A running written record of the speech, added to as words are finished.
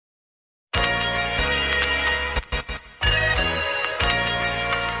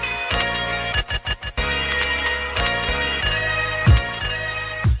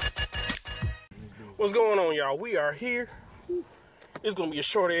What's going on, y'all? We are here. It's gonna be a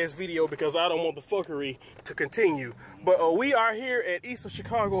short ass video because I don't want the fuckery to continue. But we are here at East of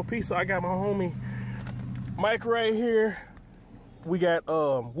Chicago Pizza. I got my homie Mike right here. We got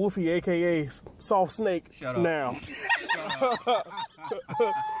Wolfie, aka Soft Snake. Shut up. Now.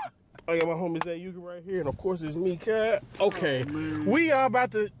 I got my homie Zay Yuga right here, and of course it's me, Cat. Okay, we are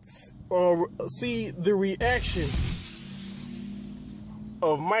about to see the reaction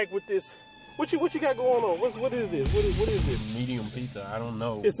of Mike with this. What you got going on? What is this? What is this? Medium pizza. I don't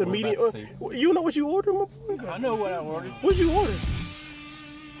know. It's a medium. You know what you ordered, my boy? I know what I ordered. What'd you order?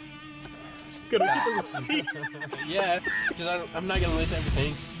 Gotta get the receipt. Yeah, because I'm not gonna list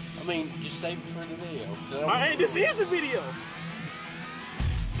everything. I mean, just save it for the video. Hey, this is the video.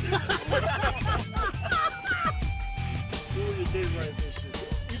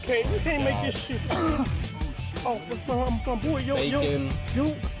 You can't make this shit. Oh, my boy,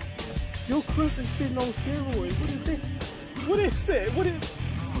 yo, Chris is sitting on steroids. What is that? What is that? What is?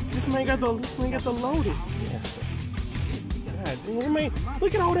 This man got the loaded. God damn, man!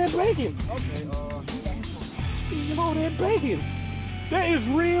 Look at all that bacon. Okay, Look at all that bacon. That is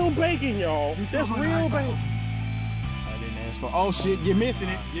real bacon, y'all. That's real bacon. I didn't ask for. Oh shit, you're missing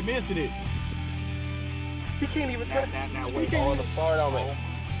it. You're missing it. He can't even tell. Now wait all the part on it.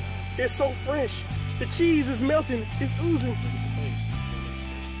 It's so fresh. The cheese is melting. It's oozing.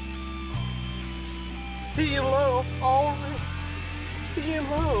 He in love already. He in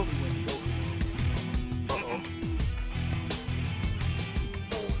love.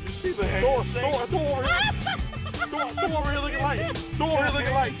 You see the hand? Thor over here looking like. Thor over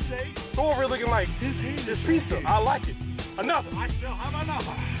here looking like. This pizza. I like it. Another. I shall have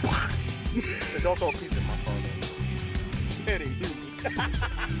another. Hey, don't throw a pizza in my phone. Petty.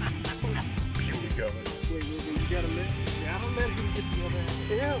 Here we go. Wait, you gotta let him get the other hand.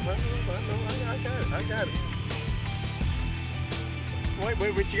 Yeah, man, I got it.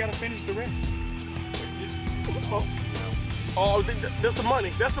 Wait, you gotta finish the rest. Oh, that's the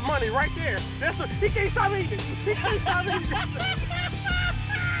money. That's the money right there. He can't stop eating. He can't stop eating.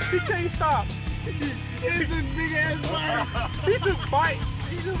 He can't stop. It's a big ass bite. He just bites.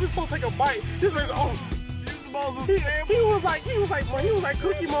 He just supposed to take a bite. This man's he was like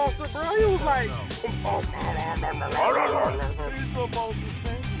Cookie Monster, bro. He was like, He's supposed to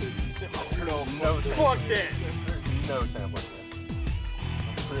sample it. No, fuck that. No sample.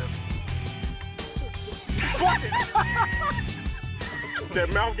 Fuck it. That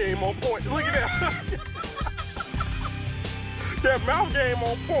mouth game on point. Look at that. That mouth game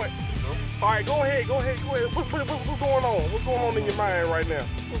on point. All right, go ahead. What's going on? What's going on in your mind right now?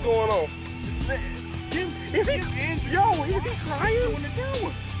 What's going on? Is he crying?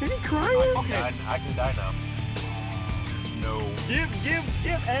 Is he crying? Okay, I can die now. No. Give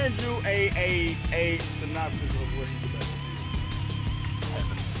Andrew a synopsis of what he's about.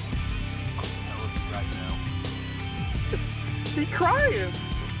 Right now. He crying.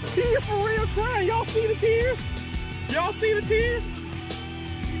 He is for real crying. Y'all see the tears? Y'all see the tears?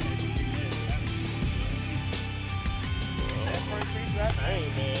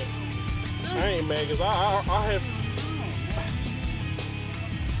 I ain't mad because I have.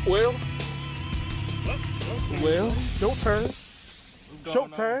 Well, your turn. Show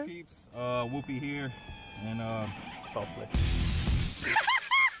turn. Peeps, Whoopi here, and Softly.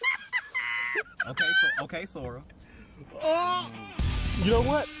 Okay, Sora. You know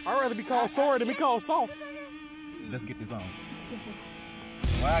what? I'd rather be called Sora than be called Soft. Let's get this on.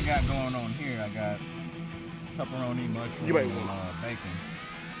 What I got going on here, I got pepperoni, mushroom, and bacon.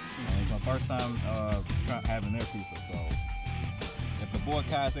 It's my first time having their pizza, so if the boy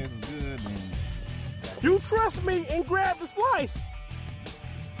Kai says it's good, then you trust me and grab the slice.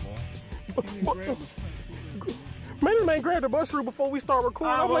 Man, man, grab the mushroom before we start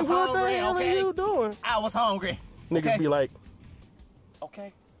recording. I'm like, what the hell are you doing? I was hungry. Niggas be like,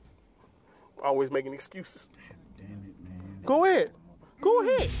 okay. Always making excuses. Damn it, man. Go ahead.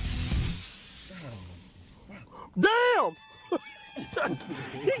 Damn!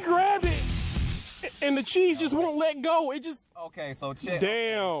 He grabbed it, and the cheese just won't let go. It just. Okay, so check.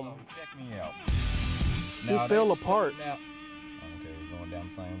 Damn. So check me out. It fell apart. Okay, we're going down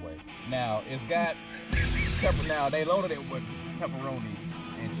the same way. Now it's got pepper. Now they loaded it with pepperoni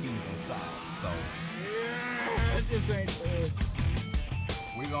and cheese inside. So yeah, it just ain't good.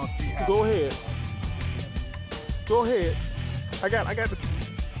 We're gonna see how. Go ahead. I got this.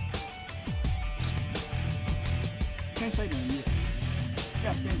 Can't say nothing yet. You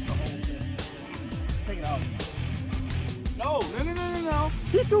gotta finish the whole thing. Take it out. No.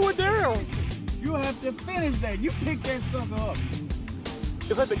 He threw it down. You have to finish that. You pick that sucker up.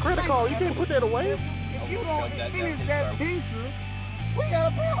 It's like the credit card. You can't put that away. If you don't finish that pizza, we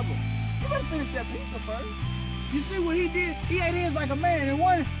got a problem. You better finish that pizza first. You see what he did? He ate his like a man in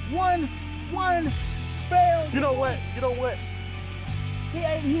one fell. You know what? He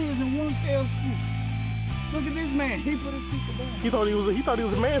ate his in one fell swoop. Look at this man. He put his pizza down. He thought he was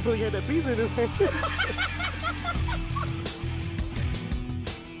a man until he had that pizza in his hand.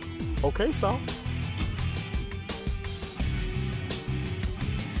 Okay, so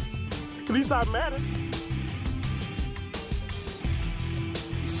at least I matter.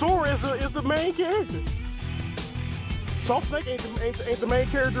 Sora is the main character. Salt Snake ain't the main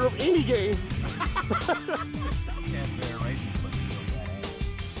character of any game.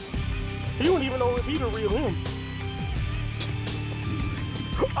 He wouldn't even know if he the real him.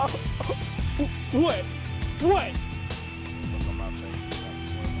 What?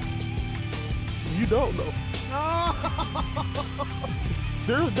 You don't know.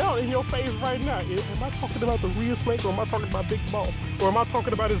 There's doubt in your face right now. Am I talking about the real Snake, or am I talking about Big Boss? Or am I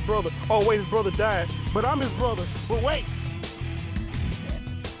talking about his brother? Oh wait, his brother died, but I'm his brother. But wait.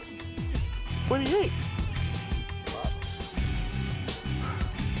 What he ate?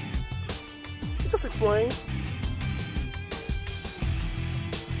 Just explain.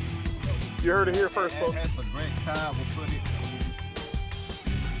 You heard it here first, folks. As the great Kyle will put it.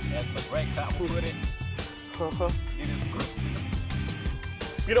 It is good.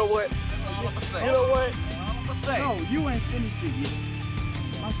 You know what? No, you ain't finished it yet.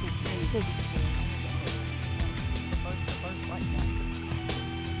 I'm still finished.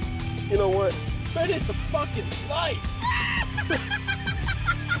 You know what? Finish the fucking slice.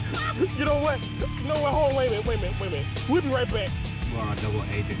 You know what? Hold on, wait a minute. We'll be right back. You are a double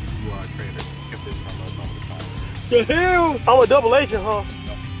agent. You are a traitor. Kept this from us all the time. The hell? I'm a double agent, huh?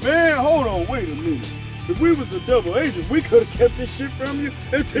 Man, hold on, wait a minute. If we was a double agent, we could have kept this shit from you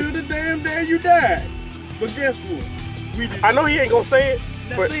until the damn day you died. But guess what? We did. I know he ain't gonna say it,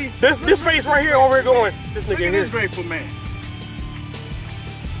 Now but see, this face right here over here going, this Look nigga at here. this grateful man.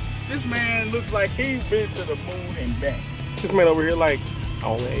 This man looks like he's been to the moon and back. This man over here like, I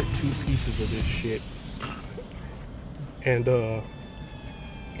only ate 2 pieces of this shit. And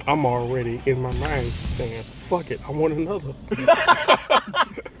I'm already in my mind saying, fuck it, I want another.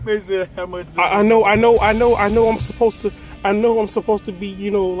 They said how much I know I'm supposed to be,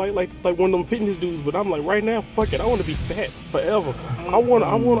 you know, like one of them fitness dudes, but I'm like, right now, fuck it, I want to be fat forever. I want.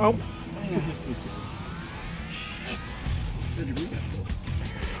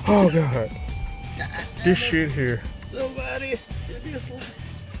 Oh God, this shit here. Somebody just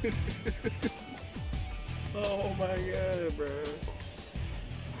oh my God, bro.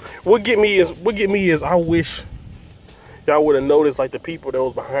 What get me is I wish y'all would have noticed like the people that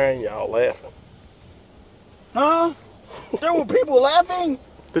was behind y'all laughing. Huh? There were people laughing?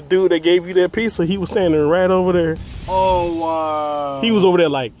 The dude that gave you that pizza, he was standing right over there. Oh wow. He was over there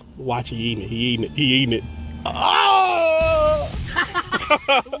like, watch, he eating it. Oh!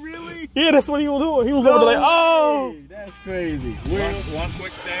 Really? Yeah, that's what he was doing. He was over there like, oh! That's crazy. One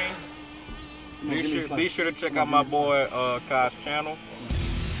quick thing. Be sure to check out my boy Kai's channel.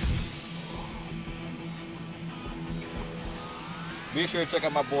 Be sure to check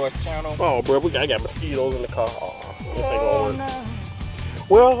out my boy's channel. Oh, bro, I got mosquitoes in the car. Oh, this ain't gonna work. No.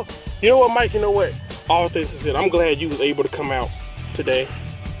 Well, you know what, Mike? You know what? All things is it. I'm glad you was able to come out today.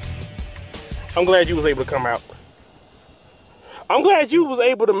 I'm glad you was able to come out. I'm glad you was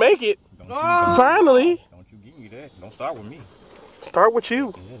able to make it. Finally. Don't you give me that. Don't start with me. Start with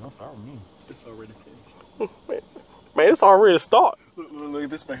you. Yeah, don't start with me. It's already finished. Man, it's already a start. Look at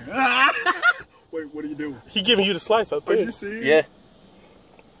this man. Wait, what are you doing? He giving you the slice up Are there. you serious? Yeah.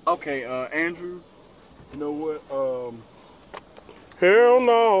 Okay, Andrew, you know what? Hell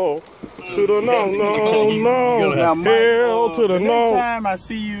no. To the no. Now, Mike, Hell to the next no. time I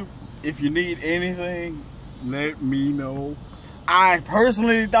see you, if you need anything, let me know. I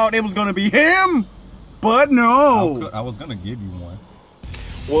personally thought it was gonna be him, but no. I was gonna give you one.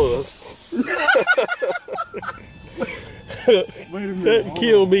 Was. Wait a minute. That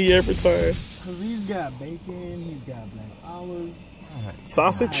killed me every time. Cause he's got bacon, he's got black olives.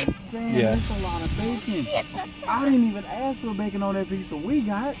 Sausage? Damn, yeah. That's a lot of bacon. I didn't even ask for bacon on that pizza we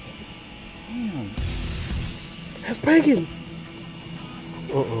got. Damn. That's bacon.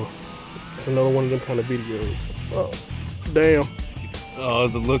 It's another one of them kind of videos. Oh, damn. Oh,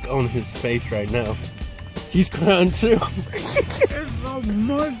 the look on his face right now. He's crying too. There's so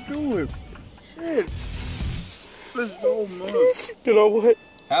much to it. Shit. There's so much. You know what?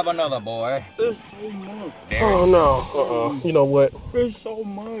 Have another, boy. There's so much. Oh no. You know what? There's so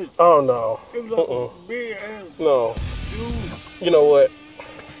much. Oh no. It was like a big ass No. dude. You know what?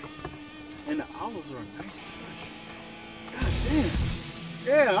 And the olives are a nice touch. God damn.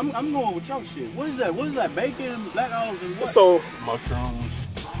 Yeah, I'm going with your shit. What is that? What is that? Bacon, black olives, and what? So, Mushrooms.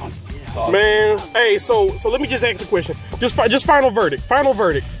 Oh, yeah. man, hey, so let me just ask a question. Just final verdict. Final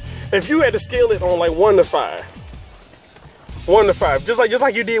verdict. If you had to scale it on like 1 to 5. 1 to 5. Just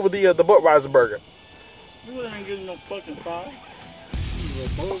like you did with the Budweiser burger. You ain't getting no fucking 5.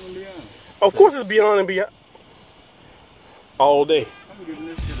 Above and beyond. Of course it's beyond and beyond. All day. I'm giving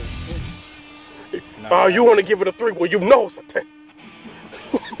this shit a 10. Oh, you want to give it a 3? Well, you know it's a 10.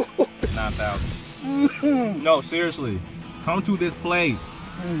 9,000. No, seriously. Come to this place.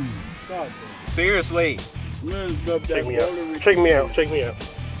 God, Seriously. Check me out. Check me out. Check me out.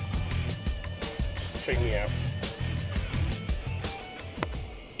 Check me out.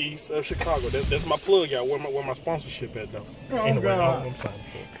 East of Chicago. That's my plug, y'all. Where my sponsorship at, though. Oh, Anyway, God. I'm signing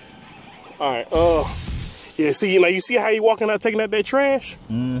for it. All right. Yeah. See, like you see how he walking out taking out that trash?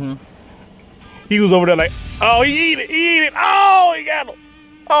 Mm-hmm. He was over there like, oh, he eat it. He eat it. Oh, he got him.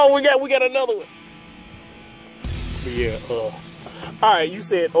 Oh, we got another one. But yeah. All right. You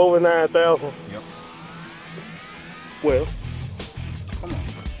said over 9,000. Yep. Well. Come on.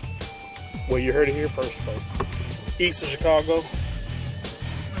 Well, you heard it here first, folks. East of Chicago. This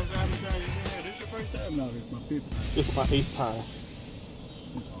your first time? No, this is my 5th time. This is my 8th time.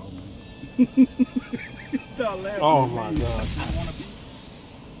 Stop laughing. Oh my God.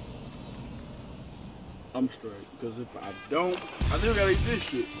 I'm straight. Because if I don't, I still gotta eat this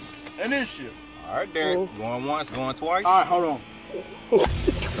shit. And this shit. All right, Derek. Going once, going twice. Alright, hold on.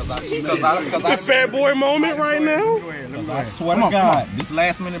 Cause The fat boy moment right now. I swear to God, this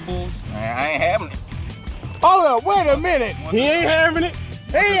last minute bull, I ain't having it. Hold up, wait a minute. He ain't having it.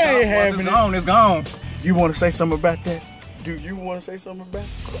 He ain't having Once it. it's gone, it's gone. You want to say something about that? Do you want to say something about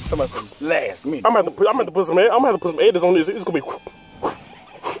that? Talking about some last minute. I'm gonna have to put some edits on this. It's gonna be.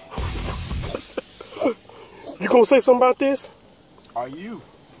 You gonna say something about this? Are you?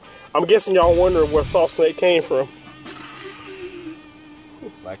 I'm guessing y'all wondering where Soft Snake came from.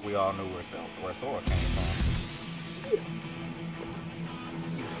 Like we all knew where Sora came from.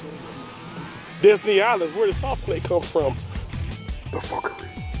 Destiny Islands, where did Soft Snake come from? The fuckery.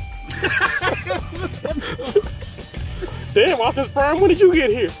 Damn, Optimus Prime, when did you get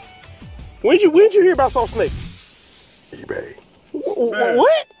here? When did you hear about Soft Snake? eBay.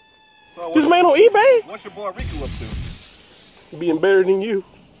 What? So This man on eBay? What's your boy Riku up to? Being better than you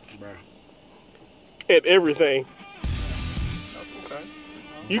at everything.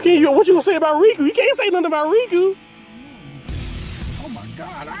 Okay. What you gonna say about Riku? You can't say nothing about Riku. Oh my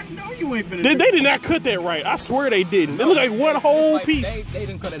God, I know you ain't finna. They did not cut that right. I swear they didn't. They look like one whole Like, piece. They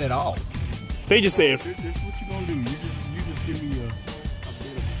didn't cut it at all. They just said, This what you gonna do. You just give me a bit of a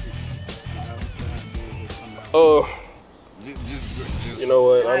picture. Just you know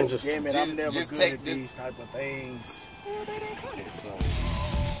what? I'm just. Damn it, I'm never just good take at this- these type of things. so.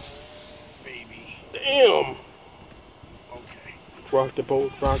 Baby. Damn. Okay. Rock the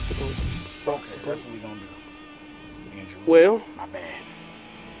boat. Rock the boat. Rock Okay, the boat. that's what we gonna do. Andrew. Well, My bad.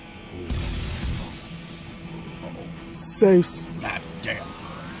 safe. That's damn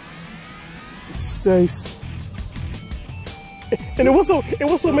Safe. And what's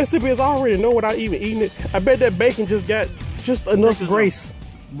so messed up is I already know without even eating it. I bet that bacon just got just enough grace.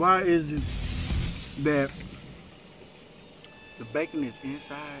 Why is it that the bacon is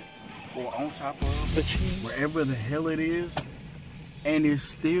inside or on top of The cheese. wherever the hell it is, and it's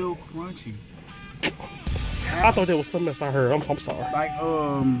still crunchy? I thought that was something else I heard. I'm sorry. Like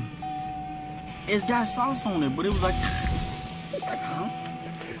it's got sauce on it, but it was like huh?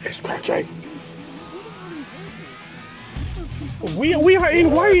 It's crunchy. We are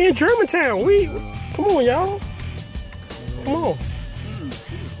in. Why are you in Germantown? Come on, y'all. Come on.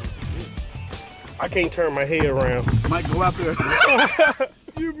 I can't turn my head around. Might go out there.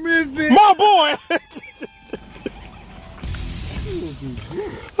 You missed it. My boy.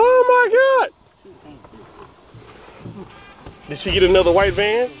 Oh my God. Did she get another white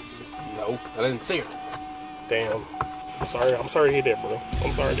van? No, I didn't see her. Damn. I'm sorry to hear that, bro.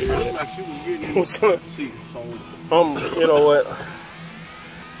 I'm sorry to hear that. Like she was getting What's up? she sold. You know what?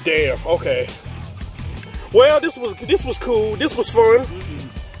 Damn. Okay. Well, this was cool. This was fun.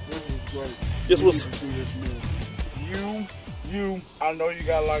 This was. You. I know you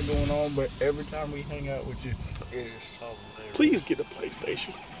got a lot going on, but every time we hang out with you, it's so hilarious. Please get a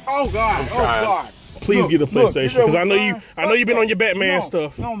PlayStation. Oh God! Oh God! Please get a PlayStation because I know you've been on your Batman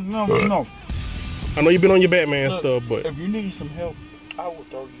stuff. No. I know you've been on your Batman stuff, but If you need some help, I will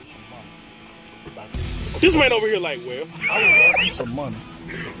throw you some money. this man over here like, well, I will throw you some money.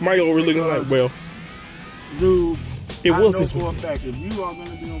 Mike over here looking like, well, Dude, it I was know this for a fact if you are gonna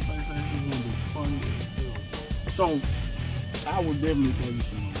be on PlayStation, it's gonna be funny as hell. So, I would definitely tell you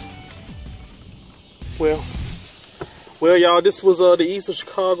something. Well, y'all, this was the East of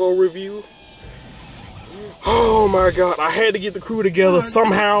Chicago review. Oh my God, I had to get the crew together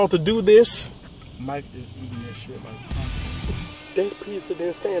somehow to do this. Mike is eating that shit like This pizza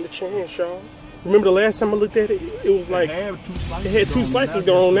didn't stand a chance, y'all. Remember the last time I looked at it? It was like, it had 2 slices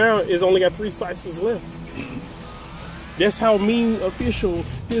gone. Now it's only got 3 slices left. That's how mean official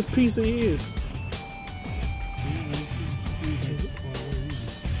this pizza is.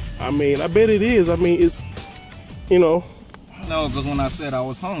 I mean, I bet it is. I mean, it's, you know. No, because when I said I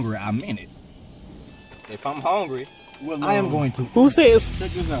was hungry, I meant it. If I'm hungry, I am going to. Who says?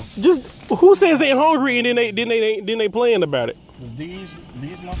 Check this out. Just who says they're hungry and then they playing about it? These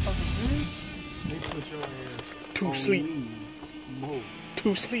motherfuckers, they put your ass To sleep.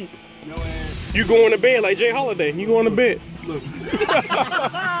 To sleep. Your ass. You going to bed like Jay Holiday. You going to bed. Look.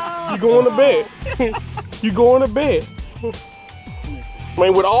 You going to bed. You going to bed.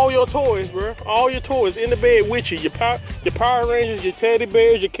 Man, with all your toys, bro, all your toys in the bed with you, your Power Rangers, your teddy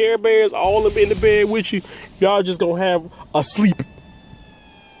bears, your Care Bears, all of them in the bed with you. Y'all just gonna have a sleep.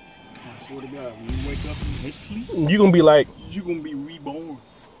 I swear to God, when you wake up and hit sleep, You gonna be like, you're gonna be reborn.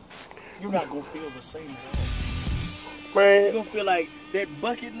 You're not gonna feel the same at all. man, You're gonna feel like that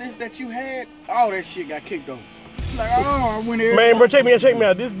bucket list that you had, all that shit got kicked over. Like, oh, I went there. man, bro, check me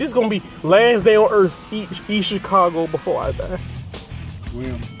out. This gonna be last day on earth, East Chicago before I die.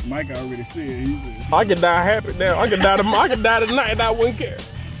 Well, Mike already said, he said. I could die happy now. I could die tonight and I wouldn't care.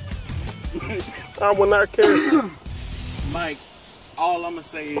 I would not care. Mike, all I'm gonna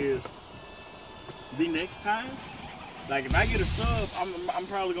say is, the next time, like if I get a sub, I'm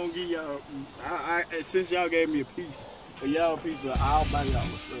probably gonna give y'all. Since y'all gave me a piece, I'll buy y'all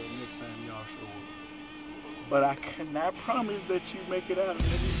a sub next time y'all show up. But I cannot promise that you make it out of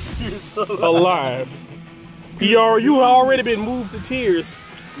this Alive. You already been moved to tears.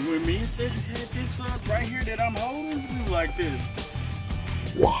 When me and Cedric had this sub right here that I'm holding, we were like this.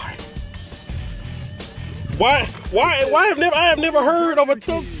 Why? I have never heard of a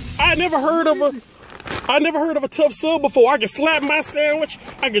tough. I never heard of a tough sub before. I can slap my sandwich.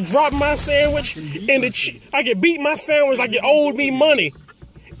 I can drop my sandwich, and I can beat my sandwich like it owed me money.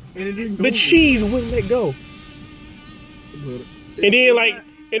 The cheese wouldn't let go. And then like,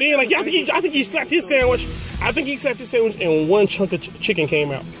 I think he slapped his sandwich. I think he slapped his sandwich, and one chunk of chicken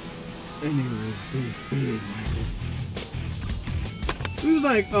came out. That nigga was big, Michael. We was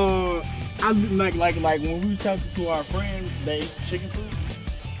like, like when we was talking to our friends, they ate chicken food.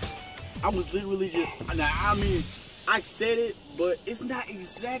 I was literally just, I mean, I said it, but it's not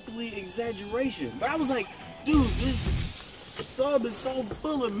exactly exaggeration. But I was like, dude, this sub is so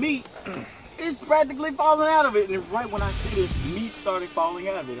full of meat, it's practically falling out of it. And right when I see the meat started falling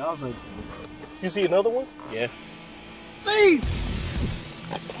out of it, I was like, You see another one? Yeah. see?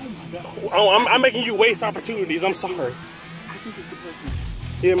 Oh, I'm making you waste opportunities. I'm sorry. I think it's the place next door.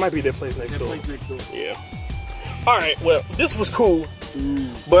 Yeah, it might be that place next door. Place next door. Yeah. All right. Well, this was cool.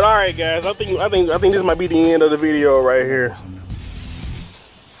 But all right, guys. I think this might be the end of the video right here.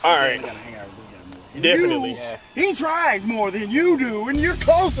 All right. I gotta hang out with this guy more. Definitely. Yeah. He tries more than you do, and you're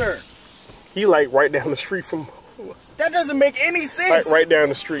closer. He like right down the street from us. That doesn't make any sense. Right down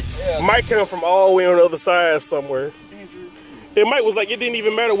the street. Yeah. Mike come from all the way on the other side somewhere. Andrew. And Mike was like, it didn't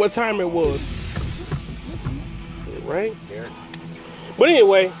even matter what time it was. Right? But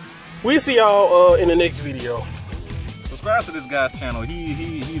anyway, we'll see y'all in the next video. Subscribe to this guy's channel.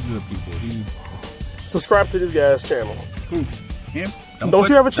 He's good people. Subscribe to this guy's channel. Who? Him? Don't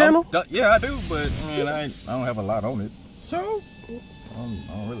you have a channel? Yeah, I do, but I mean, I don't have a lot on it. So? I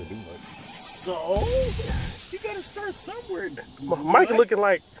don't really do much. So? You gotta start somewhere. Mike looking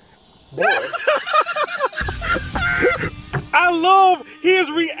like, boy. I love his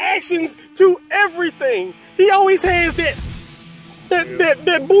reactions to everything. He always has that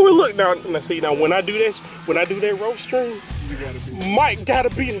boy look. Now see, when I do that rope stream, Mike gotta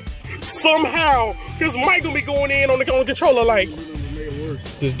be somehow, because Mike gonna be going in on the controller like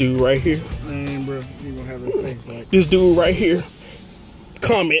this dude right here. Man, bro, you gonna have a face like this dude right here.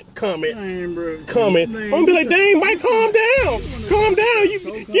 Comment. Man, bro. Comment. Man, I'm gonna be like, dang, Mike, calm down. Calm down.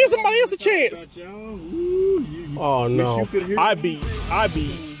 You give somebody else a chance. Oh no. I be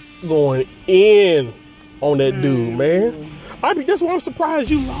going in on that dude, man. That's why I'm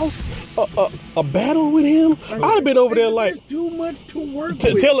surprised you lost a battle with him. I'd have been over there like, there's too much to work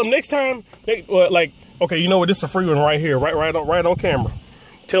with. Tell him next time, like, okay, you know what? This is a free one right here, right on camera.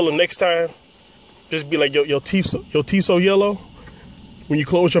 Tell him next time, just be like, your teeth so yellow. When you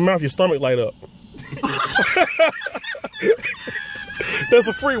close your mouth, your stomach light up. That's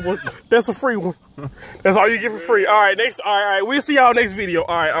a free one. That's a free one. That's all you get for free. All right, next. All right. We'll see y'all next video.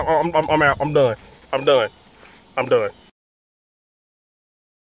 All right, I'm out. I'm done. I'm done.